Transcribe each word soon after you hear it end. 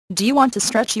Do you want to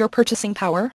stretch your purchasing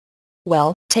power?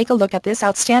 Well, take a look at this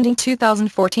outstanding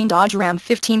 2014 Dodge Ram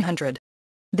 1500.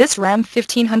 This Ram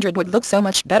 1500 would look so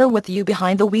much better with you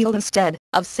behind the wheel instead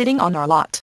of sitting on our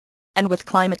lot. And with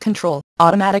climate control,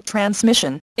 automatic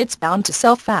transmission, it's bound to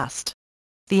sell fast.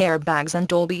 The airbags and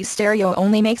Dolby stereo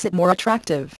only makes it more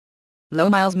attractive. Low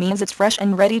miles means it's fresh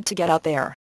and ready to get out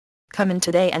there. Come in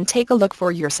today and take a look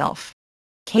for yourself.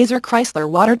 Kaiser Chrysler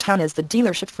Watertown is the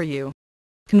dealership for you.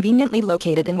 Conveniently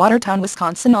located in Watertown,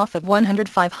 Wisconsin off of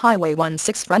 105 Highway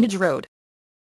 16 Frontage Road.